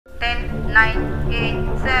9,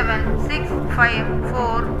 8, 7, 6, 5,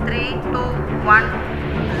 4, 3, 2,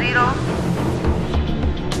 1, 0.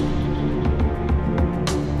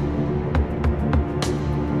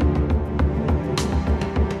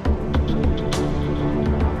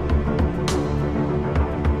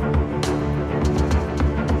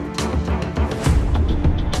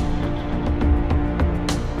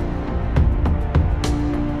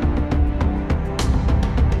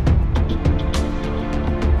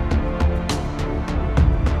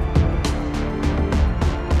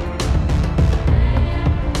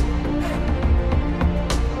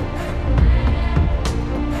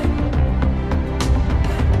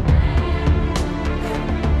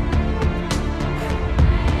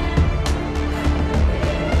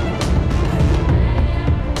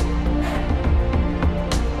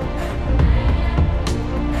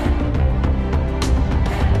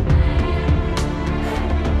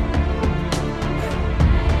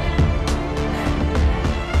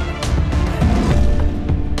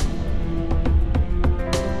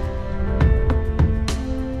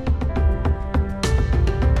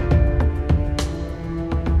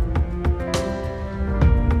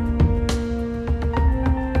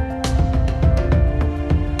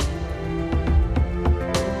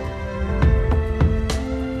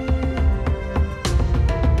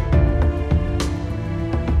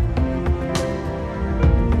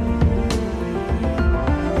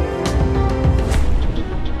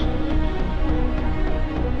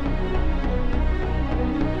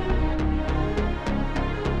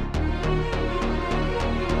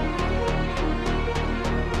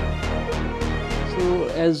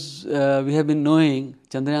 As we have been knowing,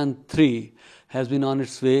 Chandrayaan-3 has been on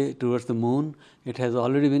its way towards the moon. It has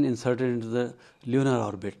already been inserted into the lunar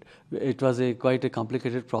orbit. It was quite a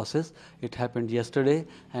complicated process. It happened yesterday,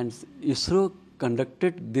 and ISRO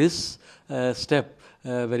conducted this step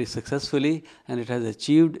very successfully, and it has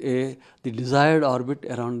achieved the desired orbit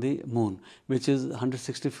around the moon, which is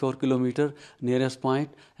 164 kilometer nearest point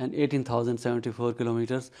and 18,074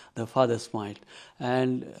 kilometers the farthest point.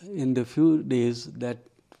 And in the few days that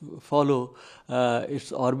follow,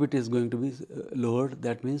 its orbit is going to be lowered.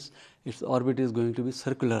 That means its orbit is going to be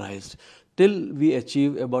circularized till we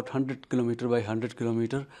achieve about 100 kilometer by 100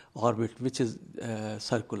 kilometer orbit, which is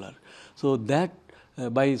circular. So that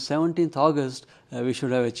by 17th August we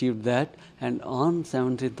should have achieved that, and on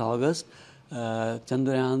 17th August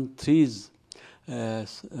Chandrayaan-3's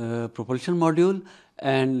propulsion module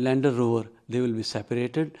and lander rover, they will be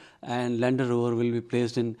separated, and lander rover will be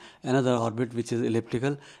placed in another orbit which is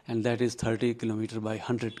elliptical, and that is 30 kilometer by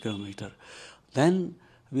 100 kilometer. Then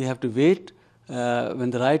we have to wait when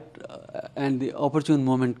the right and the opportune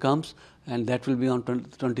moment comes, and that will be on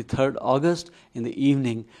 23rd August in the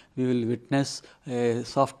evening. We will witness a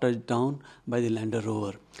soft touchdown by the lander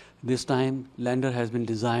rover. This time lander has been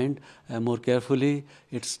designed more carefully.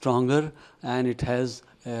 It's stronger, and it has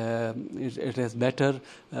better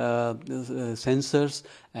sensors,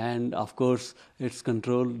 and of course its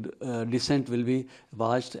controlled descent will be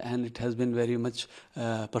watched, and it has been very much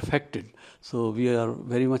perfected. So we are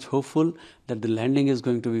very much hopeful that the landing is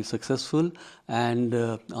going to be successful, and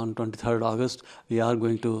on 23rd August we are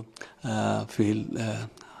going to feel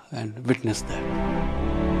and witness that.